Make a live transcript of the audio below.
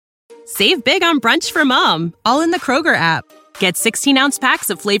Save big on brunch for mom, all in the Kroger app. Get 16-ounce packs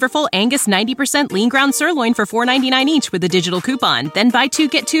of flavorful Angus 90% lean ground sirloin for $4.99 each with a digital coupon. Then buy 2,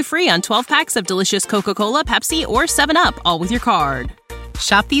 get 2 free on 12 packs of delicious Coca-Cola, Pepsi, or 7-Up, all with your card.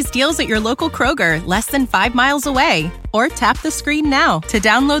 Shop these deals at your local Kroger, less than 5 miles away. Or tap the screen now to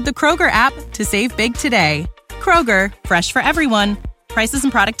download the Kroger app to save big today. Kroger, fresh for everyone. Prices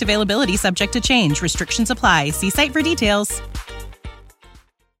and product availability subject to change. Restrictions apply. See site for details.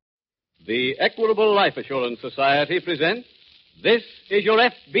 The Equitable Life Assurance Society presents This Is Your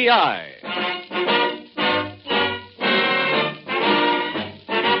FBI.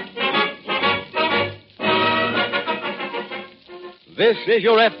 This is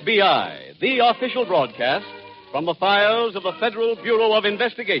Your FBI, the official broadcast from the files of the Federal Bureau of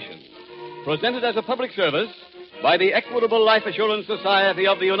Investigation, presented as a public service by the Equitable Life Assurance Society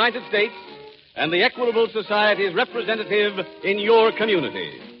of the United States and the Equitable Society's representative in your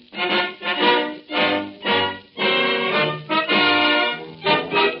community.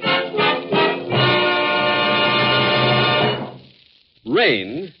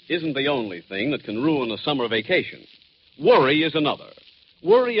 Rain isn't the only thing that can ruin a summer vacation. Worry is another.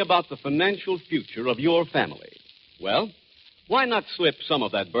 Worry about the financial future of your family. Well, why not slip some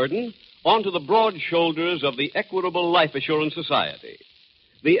of that burden onto the broad shoulders of the Equitable Life Assurance Society?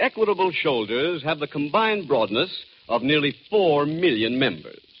 The Equitable shoulders have the combined broadness of nearly 4 million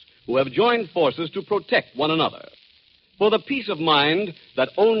members who have joined forces to protect one another. For the peace of mind that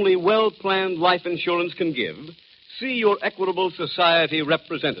only well-planned life insurance can give, see your Equitable Society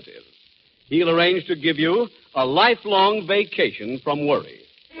representative. He'll arrange to give you a lifelong vacation from worry.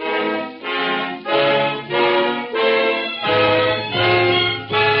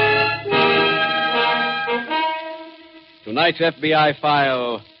 Tonight's FBI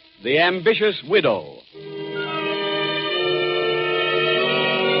file, The Ambitious Widow.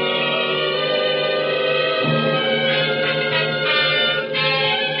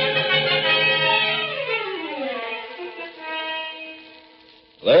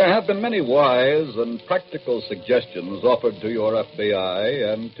 There have been many wise and practical suggestions offered to your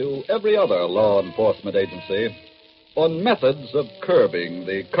FBI and to every other law enforcement agency on methods of curbing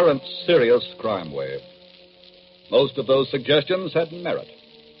the current serious crime wave. Most of those suggestions had merit.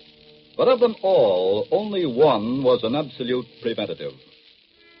 But of them all, only one was an absolute preventative.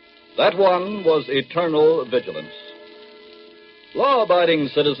 That one was eternal vigilance. Law-abiding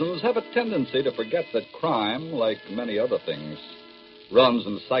citizens have a tendency to forget that crime, like many other things, runs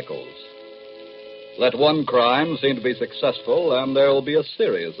in cycles. Let one crime seem to be successful, and there will be a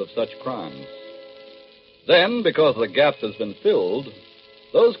series of such crimes. Then, because the gap has been filled,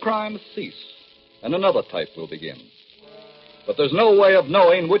 those crimes cease, and another type will begin. But there's no way of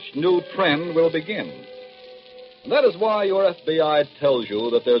knowing which new trend will begin. And that is why your FBI tells you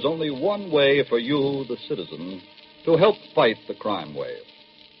that there's only one way for you, the citizen, to help fight the crime wave.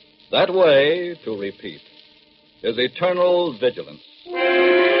 That way, to repeat, is eternal vigilance.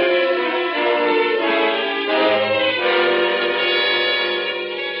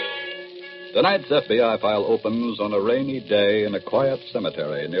 Tonight's FBI file opens on a rainy day in a quiet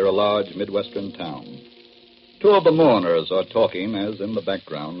cemetery near a large Midwestern town. Two of the mourners are talking as in the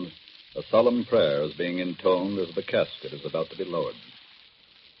background a solemn prayer is being intoned as the casket is about to be lowered.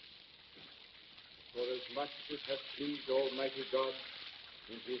 For as much as it has pleased Almighty God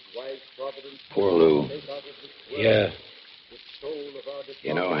in His wise providence... Poor Lou. Yeah.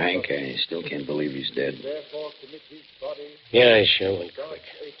 You know, Hank, I still can't believe he's dead. Yeah, I sure went quick.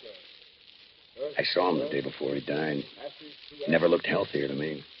 I saw him the day before he died. He never looked healthier to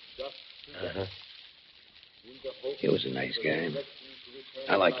me. Uh-huh. He was a nice guy.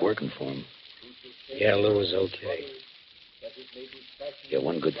 I liked working for him. Yeah, Lou was okay. Yeah,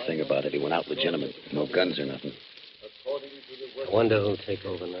 one good thing about it, he went out legitimate. No guns or nothing. I wonder who'll take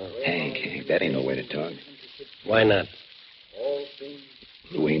over now. Hank, that ain't no way to talk. Why not?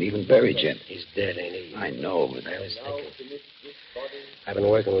 Lou ain't even buried yet. He's dead, ain't he? I know, but... I was thinking. I've been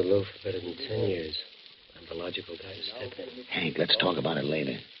working with Lou for better than 10 years. I'm the logical guy to step in. Hank, let's talk about it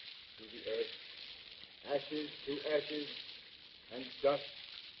later. Ashes to ashes, and dust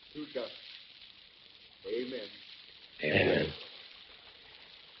to dust. Amen. Amen.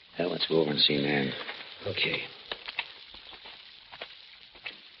 Well, let's go over and see Nan. Okay.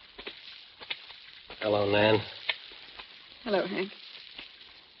 Hello, Nan. Hello, Hank.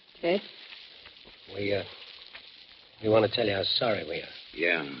 Ted? We want to tell you how sorry we are.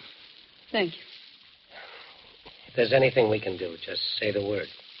 Yeah. Thank you. If there's anything we can do, just say the word.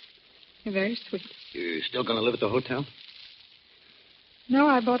 You're very sweet. You still going to live at the hotel? No,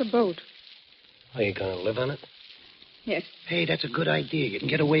 I bought a boat. Are you going to live on it? Yes. Hey, that's a good idea. You can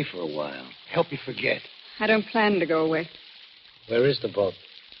get away for a while. Help you forget. I don't plan to go away. Where is the boat?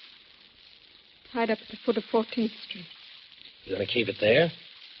 Tied up at the foot of 14th Street. You going to keep it there?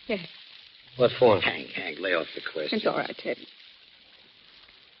 Yes. What for? Hank, lay off the question. It's all right, Ted.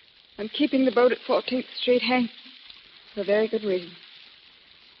 I'm keeping the boat at 14th Street, Hank, for a very good reason.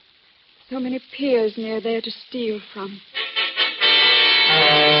 So many piers near there to steal from.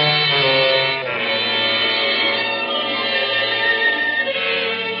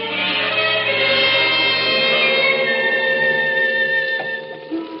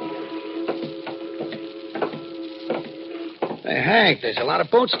 Hey, Hank, there's a lot of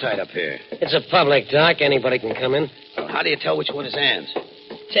boats tied up here. It's a public dock. Anybody can come in. Well, how do you tell which one is Ann's?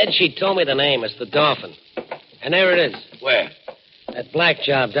 Ted, she told me the name. It's the Dolphin. And there it is. Where? That black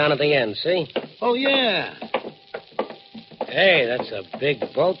job down at the end, see? Oh, yeah. Hey, that's a big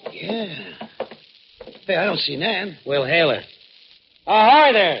boat. Yeah. Hey, I don't see Nan. We'll hail her. Oh,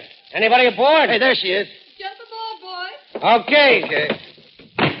 hi there. Anybody aboard? Hey, there she is. Jump aboard, boys. Okay. Okay.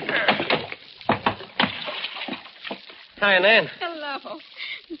 Hi, Nan. Hello.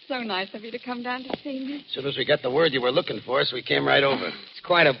 It's so nice of you to come down to see me. As soon as we got the word you were looking for us, we came right over. It's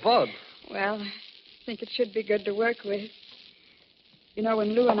quite a boat. Well, I think it should be good to work with. You know,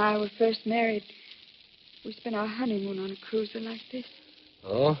 when Lou and I were first married, we spent our honeymoon on a cruiser like this.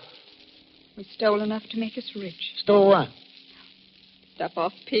 Oh? We stole enough to make us rich. Stole what? Stuff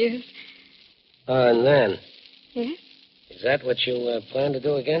off piers. And then? Yes? Is that what you plan to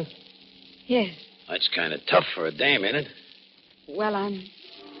do again? Yes. That's kind of tough for a dame, ain't it? Well, I'm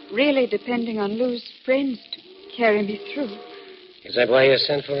really depending on Lou's friends to carry me through. Is that why you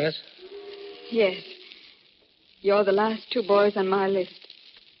sent for us? Yes. You're the last two boys on my list.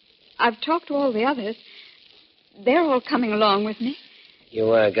 I've talked to all the others. They're all coming along with me. You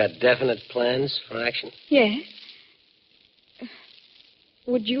got definite plans for action? Yes.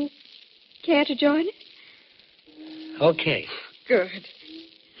 Would you care to join us? Okay. Good.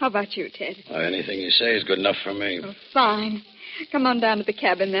 How about you, Ted? Anything you say is good enough for me. Oh, fine. Come on down to the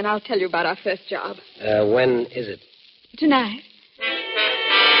cabin, then I'll tell you about our first job. When is it? Tonight.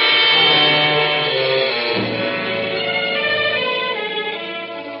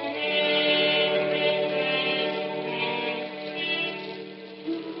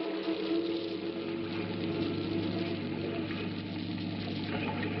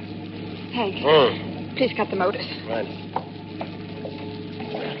 Hank, please cut the motors. Right.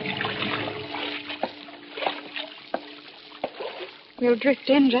 We'll drift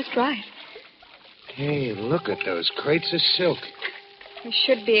in just right. Hey, look at those crates of silk. We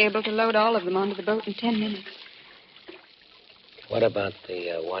should be able to load all of them onto the boat in 10 minutes. What about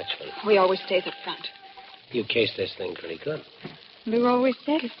the watchman? We always stays up front. You cased this thing pretty good. Lou always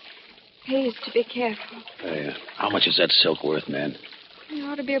said it pays to be careful. Hey, how much is that silk worth, man? There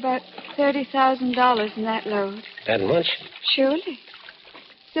ought to be about $30,000 in that load. That much? Surely.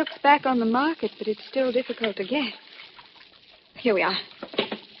 Silk's back on the market, but it's still difficult to get. Here we are.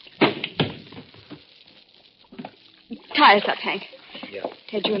 Tie us up, Hank. Yeah.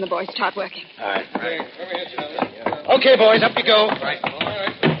 Ted, you and the boys start working. All right. Okay, boys, up you go.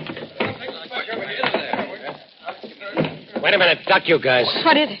 Wait a minute. Duck, you guys.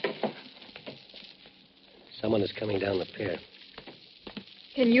 What is it? Someone is coming down the pier.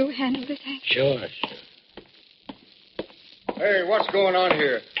 Can you handle this, Hank? Sure. Hey, what's going on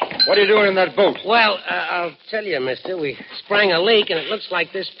here? What are you doing in that boat? Well, I'll tell you, mister. We sprang a leak, and it looks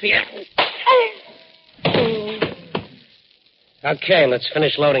like this pier. Okay, let's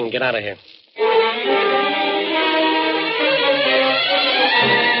finish loading and get out of here.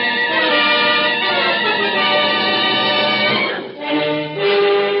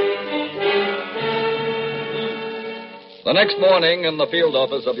 The next morning in the field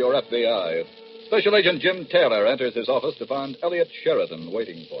office of your FBI, Special Agent Jim Taylor enters his office to find Elliot Sheridan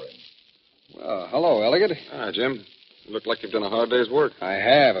waiting for him. Hello, Elliot. Hi, Jim. You look like you've done a hard day's work. I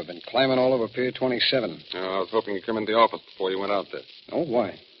have. I've been climbing all over Pier 27. I was hoping you'd come into the office before you went out there. Oh,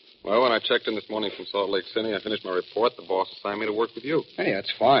 why? Well, when I checked in this morning from Salt Lake City, I finished my report. The boss assigned me to work with you. Hey,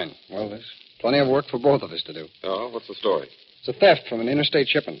 that's fine. Well, there's plenty of work for both of us to do. Oh, what's the story? It's a theft from an interstate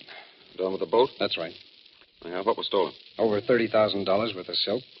shipment. Done with the boat? That's right. Yeah, what was stolen? Over $30,000 worth of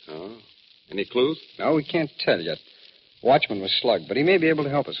silk. Oh. Any clues? No, we can't tell yet. Watchman was slugged, but he may be able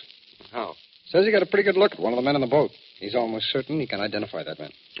to help us. How? Says he got a pretty good look at one of the men in the boat. He's almost certain he can identify that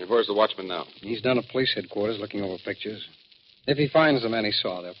man. Where's the watchman now? He's down at police headquarters looking over pictures. If he finds the man he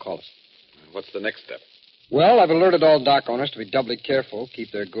saw, they'll call us. What's the next step? Well, I've alerted all dock owners to be doubly careful,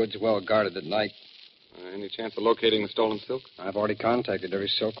 keep their goods well guarded at night. Any chance of locating the stolen silk? I've already contacted every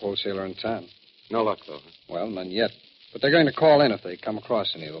silk wholesaler in town. No luck, though. Well, none yet. But they're going to call in if they come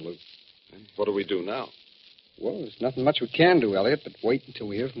across any of the loot. What do we do now? Well, there's nothing much we can do, Elliot, but wait until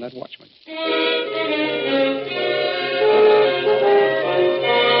we hear from that watchman.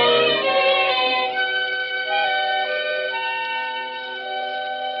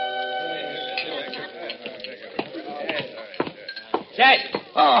 Ted!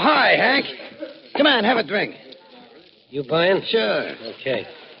 Oh, hi, Hank. Come on, have a drink. You buying? Sure. Okay.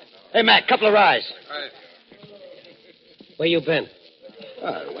 Hey, Mac, couple of ryes. Where you been?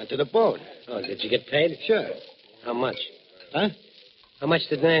 I went to the boat. Oh, did you get paid? Sure. How much? Huh? How much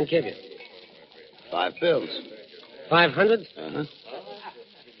did Nan give you? 5 bills. 500? Uh-huh.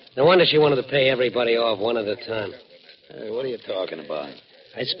 No wonder she wanted to pay everybody off one at a time. Hey, what are you talking about?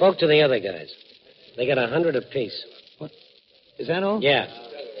 I spoke to the other guys. They got 100 apiece. What? Is that all? Yeah.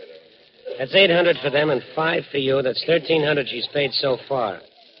 That's 800 for them and 5 for you. That's 1,300 she's paid so far.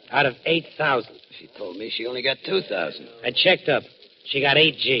 Out of 8,000. She told me she only got 2,000. I checked up. She got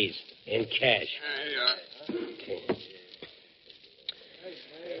 8 G's in cash. Okay.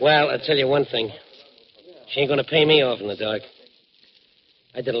 Well, I'll tell you one thing. She ain't going to pay me off in the dark.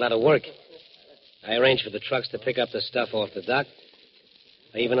 I did a lot of work. I arranged for the trucks to pick up the stuff off the dock.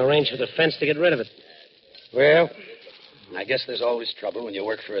 I even arranged for the fence to get rid of it. Well, I guess there's always trouble when you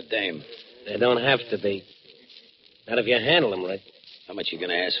work for a dame. There don't have to be. Not if you handle them right. How much you going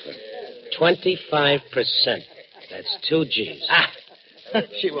to ask for? 25%. That's 2 G's.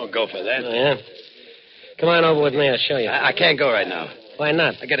 She won't go for that. Oh, yeah? Come on over with me. I'll show you. I can't go right now. Why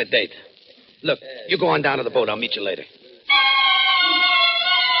not? I got a date. Look, you go on down to the boat. I'll meet you later.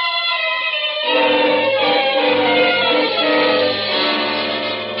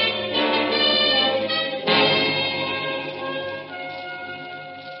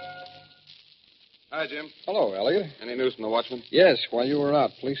 Hi, Jim. Hello, Elliot. Any news from the watchman? Yes, while you were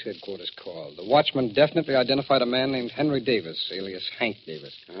out, police headquarters called. The watchman definitely identified a man named Henry Davis, alias Hank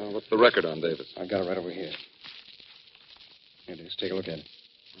Davis. What's the record on Davis? I've got it right over here. Here it is. Take a look at it.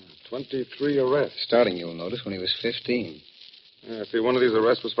 23 arrests. Starting, you'll notice, when he was 15. Yeah, see, one of these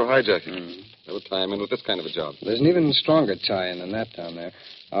arrests was for hijacking. Mm-hmm. That would tie him in with this kind of a job. There's an even stronger tie-in than that down there.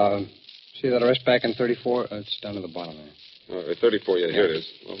 See that arrest back in 34? It's down to the bottom there. 34, yeah, here it is.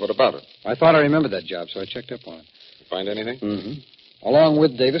 Well, what about it? I thought I remembered that job, so I checked up on it. Find anything? Mm-hmm. Along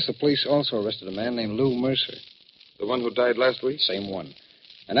with Davis, the police also arrested a man named Lou Mercer. The one who died last week? Same one.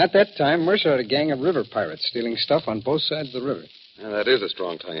 And at that time, Mercer had a gang of river pirates stealing stuff on both sides of the river. Yeah, that is a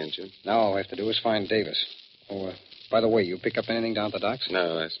strong tie-in, Jim. Now all we have to do is find Davis. Oh, by the way, you pick up anything down at the docks?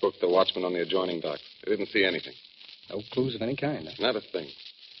 No, I spoke to the watchman on the adjoining dock. They didn't see anything. No clues of any kind. Not a thing.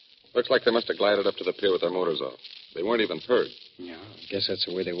 Looks like they must have glided up to the pier with their motors off. They weren't even heard. Yeah, I guess that's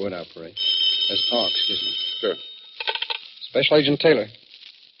the way they would operate. Excuse me. Sure. Special Agent Taylor.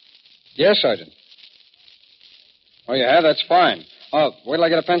 Yes, Sergeant. Oh, you have? That's fine. Oh, wait till I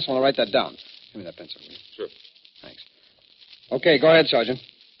get a pencil and I'll write that down. Give me that pencil, will you? Sure. Thanks. Okay, go ahead, Sergeant.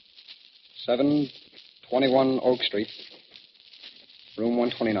 721 Oak Street. Room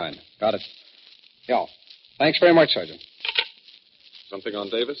 129. Got it. Yeah. Thanks very much, Sergeant. Something on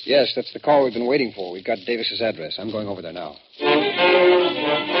Davis? Yes, that's the call we've been waiting for. We've got Davis's address. I'm going over there now.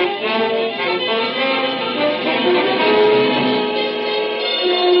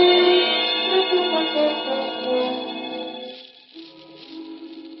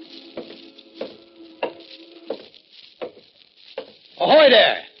 Ahoy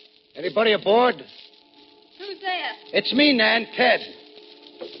there! Anybody aboard? Who's there? It's me, Nan, Ted.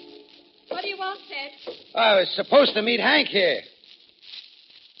 What do you want, Ted? I was supposed to meet Hank here.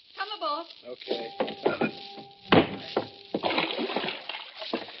 Come aboard. Okay.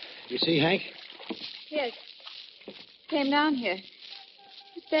 You see Hank? Yes. Came down here.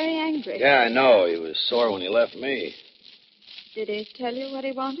 He's very angry. Yeah, I know. He was sore when he left me. Did he tell you what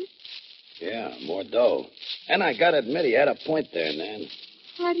he wanted? Yeah, more dough. And I gotta admit, he had a point there, Nan.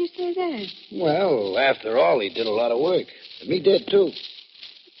 Why do you say that? Well, after all, he did a lot of work. And me did, too.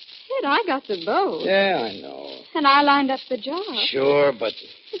 Ted, I got the boat. Yeah, I know. And I lined up the job. Sure, but...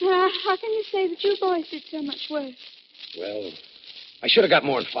 But how can you say that you boys did so much work? Well, I should have got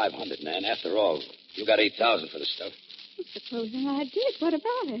more than 500, Nan. After all, you got 8,000 for the stuff. Well, supposing I did, what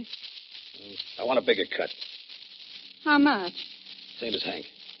about it? I want a bigger cut. How much? Same as Hank.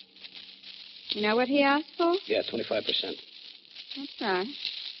 You know what he asked for? Yeah, 25%. That's right.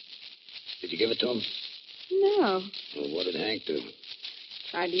 Did you give it to him? No. Well, what did Hank do?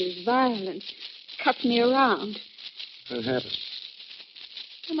 Tried to use violence. Cut me around. What happened?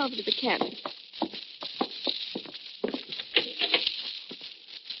 Come over to the cabin.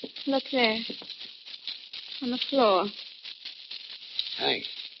 Look there. On the floor. Hank.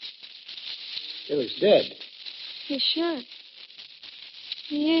 He looks dead. He should.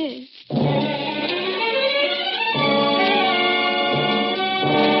 He is.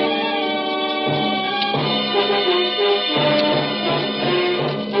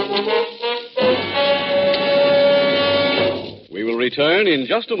 We will return in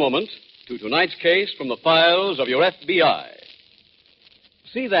just a moment to tonight's case from the files of your FBI.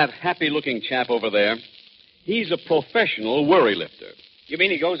 See that happy-looking chap over there? He's a professional worry lifter. You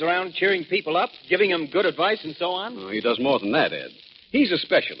mean he goes around cheering people up, giving them good advice and so on? Oh, he does more than that, Ed. He's a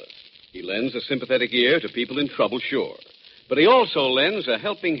specialist. He lends a sympathetic ear to people in trouble, sure. But he also lends a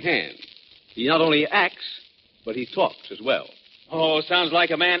helping hand. He not only acts, but he talks as well. Oh, sounds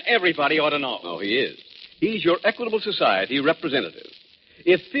like a man everybody ought to know. Oh, he is. He's your Equitable Society representative.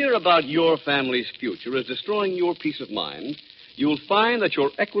 If fear about your family's future is destroying your peace of mind, you'll find that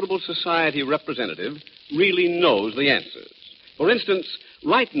your Equitable Society representative really knows the answers. For instance,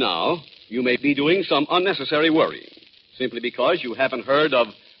 right now, you may be doing some unnecessary worrying, simply because you haven't heard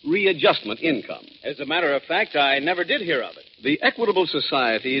of readjustment income. As a matter of fact, I never did hear of it. The Equitable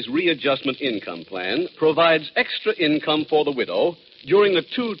Society's readjustment income plan provides extra income for the widow during the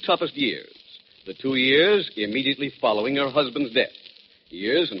 2 toughest years. The 2 years immediately following her husband's death.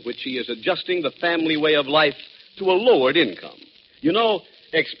 Years in which she is adjusting the family way of life to a lowered income. You know,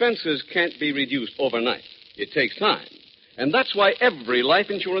 expenses can't be reduced overnight. It takes time. And that's why every life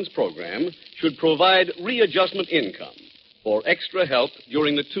insurance program should provide readjustment income for extra help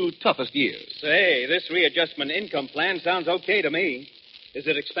during the 2 toughest years. Say, this readjustment income plan sounds okay to me. Is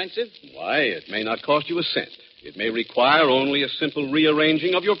it expensive? Why, it may not cost you a cent. It may require only a simple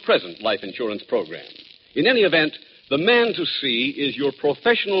rearranging of your present life insurance program. In any event, the man to see is your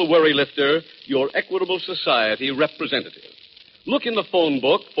professional worry lifter, your Equitable Society representative. Look in the phone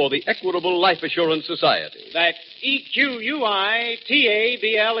book for the Equitable Life Assurance Society. That's EQUITABLE.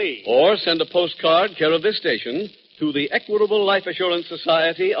 Or send a postcard care of this station to the Equitable Life Assurance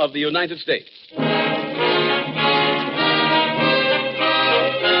Society of the United States.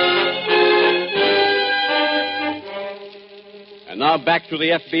 And now back to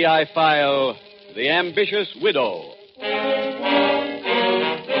the FBI file, The Ambitious Widow.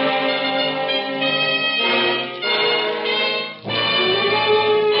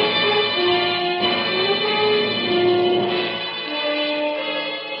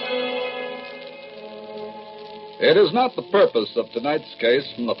 It is not the purpose of tonight's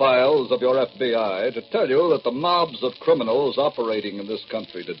case from the files of your FBI to tell you that the mobs of criminals operating in this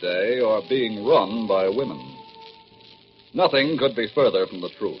country today are being run by women. Nothing could be further from the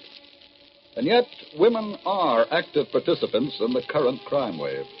truth. And yet, women are active participants in the current crime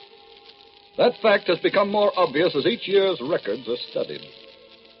wave. That fact has become more obvious as each year's records are studied.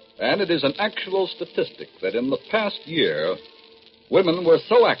 And it is an actual statistic that in the past year, women were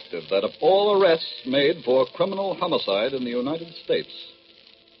so active that of all arrests made for criminal homicide in the United States,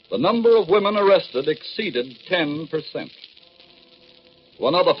 the number of women arrested exceeded 10%.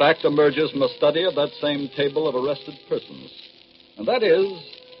 One other fact emerges from a study of that same table of arrested persons, and that is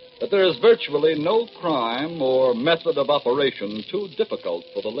that there is virtually no crime or method of operation too difficult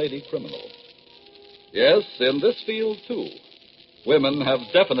for the lady criminal. Yes, in this field, too, women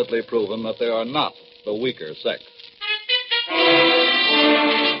have definitely proven that they are not the weaker sex.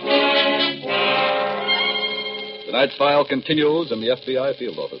 Tonight's file continues in the FBI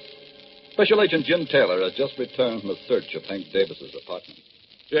field office. Special Agent Jim Taylor has just returned from a search of Hank Davis's apartment.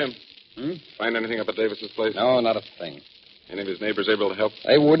 Jim, find anything up at Davis's place? No, not a thing. Any of his neighbors able to help?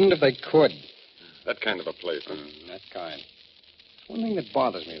 They wouldn't if they could. That kind of a place, huh? That kind. One thing that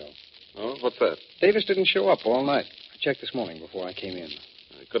bothers me, though. Oh, what's that? Davis didn't show up all night. I checked this morning before I came in.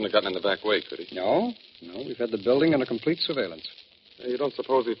 He couldn't have gotten in the back way, could he? No, we've had the building under complete surveillance. You don't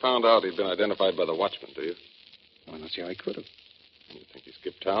suppose he found out he'd been identified by the watchman, do you? I don't see how he could have. You think he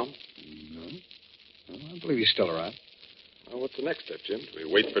skipped town? No, I believe he's still around. Well, what's the next step, Jim? Do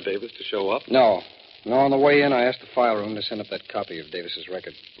we wait for Davis to show up? No, on the way in, I asked the file room to send up that copy of Davis's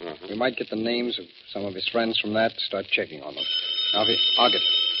record. Uh-huh. We might get the names of some of his friends from that, start checking on them. I'll get it.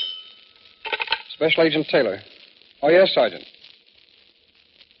 Special Agent Taylor. Oh, yes, Sergeant.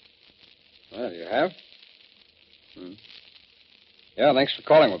 Well, you have? Yeah, thanks for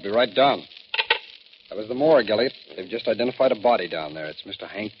calling. We'll be right down. That was the morgue, Elliot. They've just identified a body down there. It's Mr.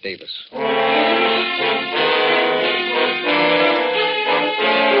 Hank Davis.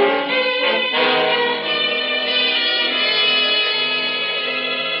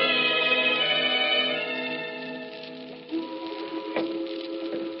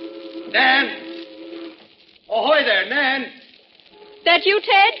 Nan! Ahoy there, Nan! That you,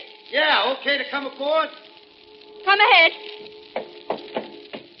 Ted? Yeah, okay to come aboard? Come ahead.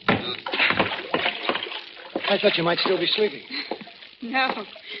 I thought you might still be sleeping. No.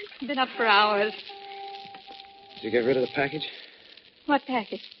 Been up for hours. Did you get rid of the package? What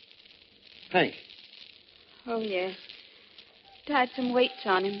package? Hank. Oh, yes. Tied some weights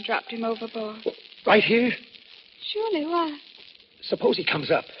on him, dropped him overboard. Right here? Surely, why? Suppose he comes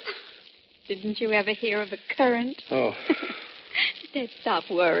up. Didn't you ever hear of a current? Oh. Dad, stop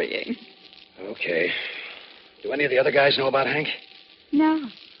worrying. Okay. Do any of the other guys know about Hank? No.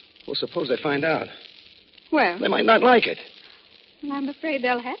 Well, suppose they find out. Well, They might not like it. I'm afraid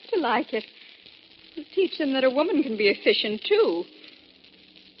they'll have to like it. It'll teach them that a woman can be efficient, too.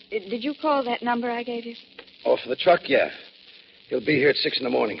 Did you call that number I gave you? Oh, for the truck, yeah. He'll be here at 6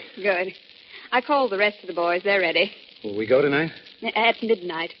 a.m. Good. I called the rest of the boys. They're ready. Will we go tonight? At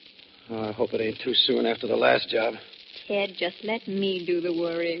midnight. Oh, I hope it ain't too soon after the last job. Ted, just let me do the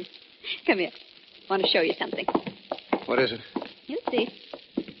worrying. Come here. I want to show you something. What is it? You'll see.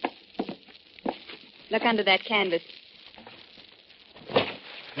 Look under that canvas.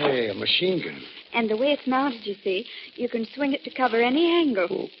 Hey, a machine gun. And the way it's mounted, you see, you can swing it to cover any angle.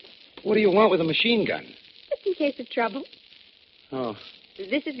 Well, what do you want with a machine gun? Just in case of trouble. Oh,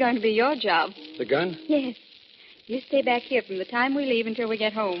 This is going to be your job. the gun? Yes. You stay back here from the time we leave until we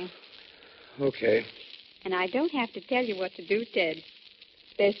get home. Okay. And I don't have to tell you what to do, Ted.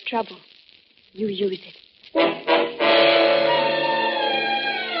 If there's trouble, you use it.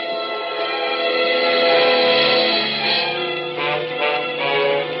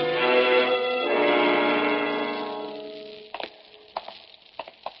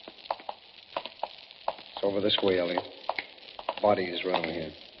 It's over this way, Elliot. Body is right over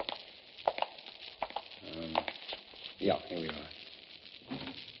here. Yeah, here we are.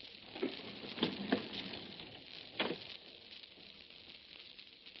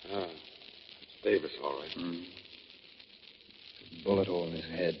 Ah, it's Davis, all right. Bullet hole in his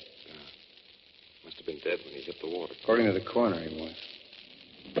head. Must have been dead when he hit the water. According to the coroner, he was.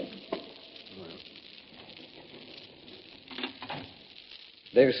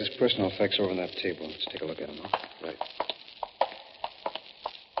 Davis's personal effects are over on that table. Let's take a look at them, huh? Right.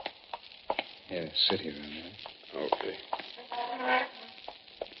 Yeah, sit here a minute. Okay.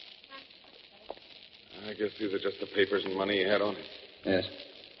 I guess these are just the papers and money he had on him. Yes.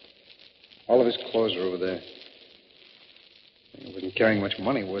 All of his clothes are over there. He wasn't carrying much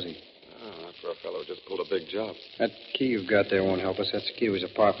money, was he? Oh, that for a fellow who just pulled a big job. That key you've got there won't help us. That's the key to his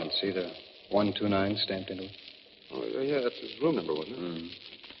apartment. See the 129 stamped into it? Oh, yeah, that's his room number, wasn't it? Mm.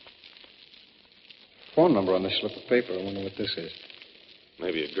 Phone number on this slip of paper. I wonder what this is.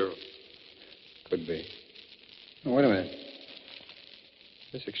 Maybe a girl. Could be. Oh, wait a minute.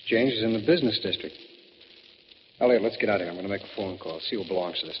 This exchange is in the business district. Elliot, let's get out of here. I'm going to make a phone call. See who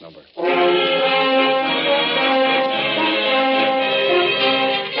belongs to this number.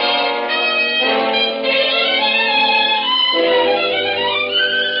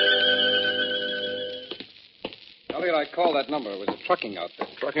 Elliot, I called that number. It was a trucking outfit.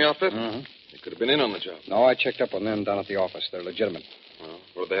 Trucking outfit? Mm-hmm. He could have been in on the job. No, I checked up on them down at the office. They're legitimate. Well,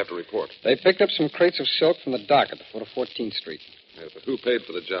 what did they have to report? They picked up some crates of silk from the dock at the foot of 14th Street. Yeah, but who paid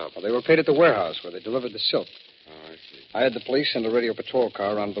for the job? Well, they were paid at the warehouse where they delivered the silk. Oh, I see. I had the police send a radio patrol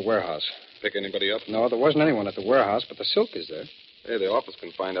car around to the warehouse. Pick anybody up? No, there wasn't anyone at the warehouse, but the silk is there. Hey, the office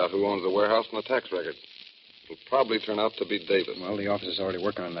can find out who owns the warehouse and the tax record. It'll probably turn out to be Davis. Well, the office is already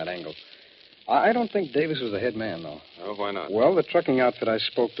working on that angle. I don't think Davis was the head man, though. Oh, why not? Well, the trucking outfit I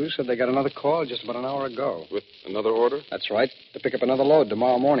spoke to said they got another call just about an hour ago. With another order? That's right. To pick up another load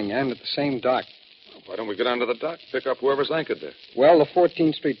tomorrow morning and at the same dock. Why don't we go down to the dock, pick up whoever's anchored there? Well, the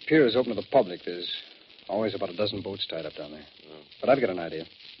 14th Street Pier is open to the public. There's always about a dozen boats tied up down there. Oh. But I've got an idea.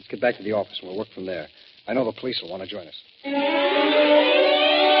 Let's get back to the office and we'll work from there. I know the police will want to join us.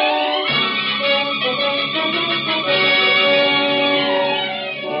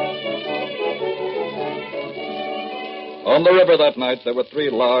 On the river that night, there were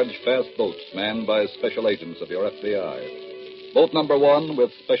 3 large, fast boats manned by special agents of your FBI. Boat number 1, with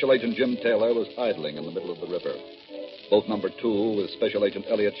Special Agent Jim Taylor, was idling in the middle of the river. Boat number 2, with Special Agent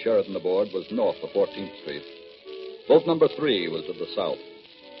Elliot Sheridan aboard, was north of 14th Street. Boat number 3 was to the south.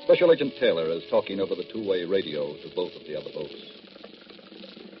 Special Agent Taylor is talking over the two-way radio to both of the other boats.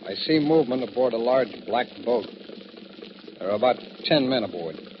 I see movement aboard a large black boat. There are about 10 men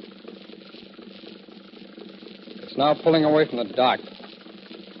aboard. It's now pulling away from the dock.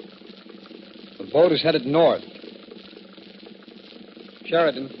 The boat is headed north.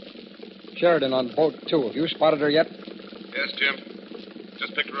 Sheridan on boat 2. Have you spotted her yet? Yes, Jim.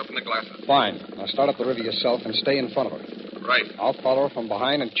 Just picked her up in the glasses. Fine. Now start up the river yourself and stay in front of her. Right. I'll follow her from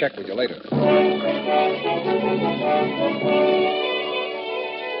behind and check with you later.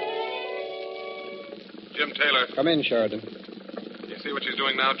 Jim Taylor. Come in, Sheridan. You see what she's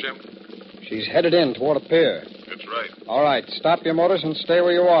doing now, Jim? She's headed in toward a pier. That's right. All right, stop your motors and stay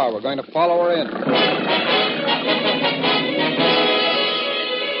where you are. We're going to follow her in.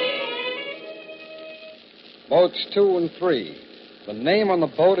 Boats 2 and 3. The name on the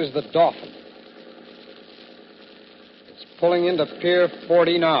boat is the Dolphin. It's pulling into Pier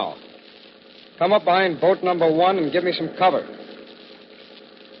 40 now. Come up behind boat number 1 and give me some cover.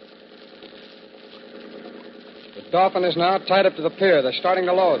 The Dolphin is now tied up to the pier. They're starting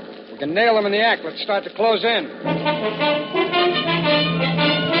to load. We can nail them in the act. Let's start to close in.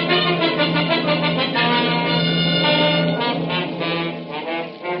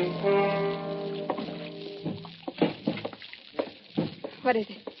 What is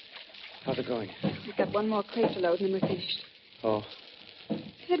it? How's it going? We've got one more crate to load and then we're finished. Oh,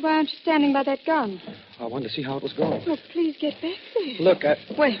 Ted, why aren't you standing by that gun? I wanted to see how it was going. Oh, please get back there. Look,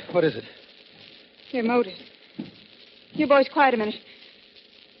 Wait. What is it? Your motors. You boys, quiet a minute.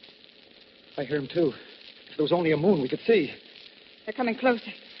 I hear him, too. If there was only a moon, we could see. They're coming closer.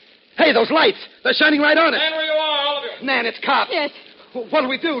 Hey, those lights! They're shining right on us! Stand where you are, all of you. Nan, it's cops. Yes. What do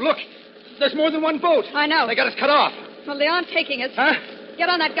we do? Look, there's more than one boat. I know. They got us cut off. Well, they aren't taking us. Huh? Get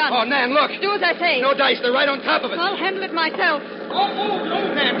on that gun. Oh, Nan, look. Do as I say. No dice. They're right on top of us. I'll handle it myself. Oh,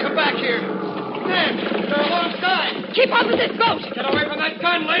 Nan, come back here. Nan, they're alongside. Keep off of this boat. Get away from that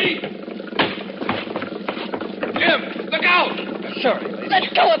gun, lady. Jim, look out. Sorry. Let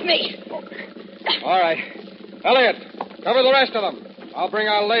go of me. All right. Elliot, cover the rest of them. I'll bring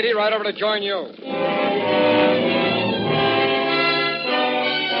our lady right over to join you.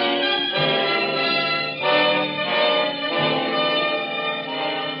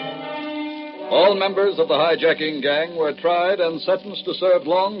 All members of the hijacking gang were tried and sentenced to serve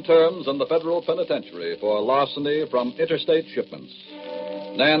long terms in the federal penitentiary for larceny from interstate shipments.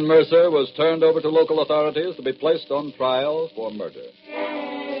 Nan Mercer was turned over to local authorities to be placed on trial for murder.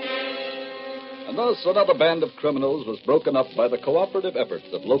 And thus another band of criminals was broken up by the cooperative efforts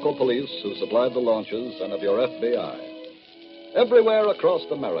of local police who supplied the launches and of your FBI. Everywhere across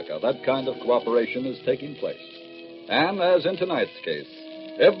America, that kind of cooperation is taking place. And as in tonight's case,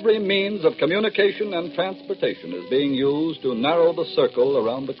 every means of communication and transportation is being used to narrow the circle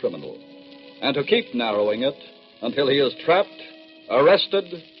around the criminal, and to keep narrowing it until he is trapped, arrested,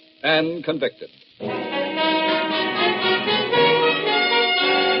 and convicted.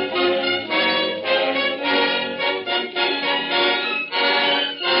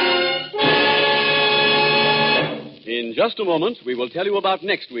 In just a moment, we will tell you about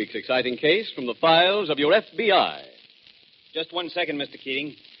next week's exciting case from the files of your FBI. Just 1 second, Mr.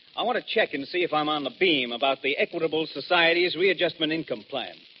 Keating. I want to check and see if I'm on the beam about the Equitable Society's readjustment income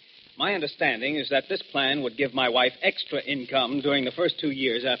plan. My understanding is that this plan would give my wife extra income during the first 2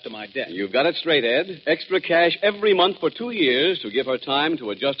 years after my death. You've got it straight, Ed. Extra cash every month for 2 years to give her time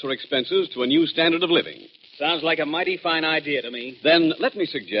to adjust her expenses to a new standard of living. Sounds like a mighty fine idea to me. Then let me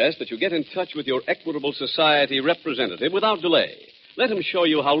suggest that you get in touch with your Equitable Society representative without delay. Let him show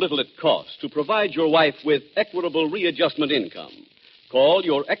you how little it costs to provide your wife with equitable readjustment income. Call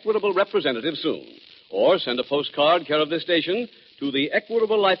your Equitable representative soon, or send a postcard care of this station to the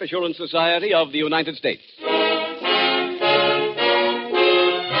Equitable Life Assurance Society of the United States.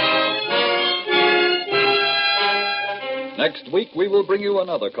 Next week, we will bring you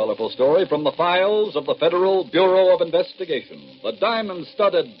another colorful story from the files of the Federal Bureau of Investigation, the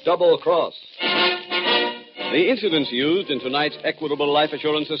diamond-studded Double Cross. The incidents used in tonight's Equitable Life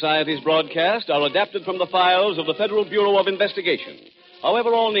Assurance Society's broadcast are adapted from the files of the Federal Bureau of Investigation.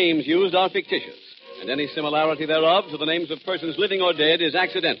 However, all names used are fictitious, and any similarity thereof to the names of persons living or dead is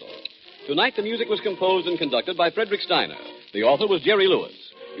accidental. Tonight, the music was composed and conducted by Frederick Steiner. The author was Jerry Lewis.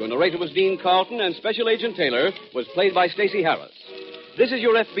 Your narrator was Dean Carlton, and Special Agent Taylor was played by Stacey Harris. This is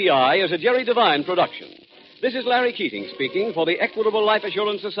Your FBI is a Jerry Devine production. This is Larry Keating speaking for the Equitable Life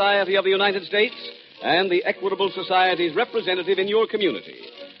Assurance Society of the United States and the Equitable Society's representative in your community,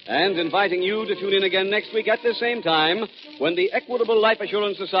 and inviting you to tune in again next week at the same time when the Equitable Life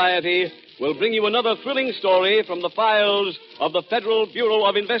Assurance Society will bring you another thrilling story from the files of the Federal Bureau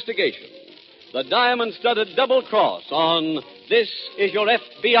of Investigation. The diamond-studded Double Cross on This Is Your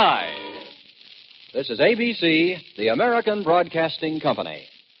FBI. This is ABC, the American Broadcasting Company.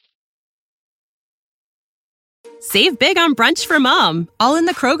 Save big on brunch for mom, all in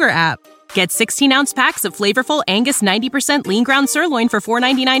the Kroger app. Get 16-ounce packs of flavorful Angus 90% lean ground sirloin for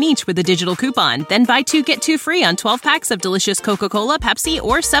 $4.99 each with a digital coupon. Then buy 2, get 2 free on 12 packs of delicious Coca-Cola, Pepsi,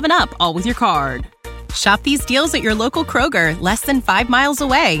 or 7-Up, all with your card. Shop these deals at your local Kroger, less than 5 miles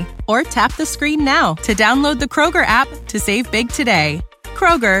away. Or tap the screen now to download the Kroger app to save big today.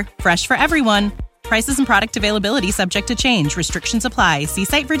 Kroger, fresh for everyone. Prices and product availability subject to change. Restrictions apply. See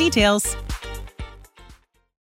site for details.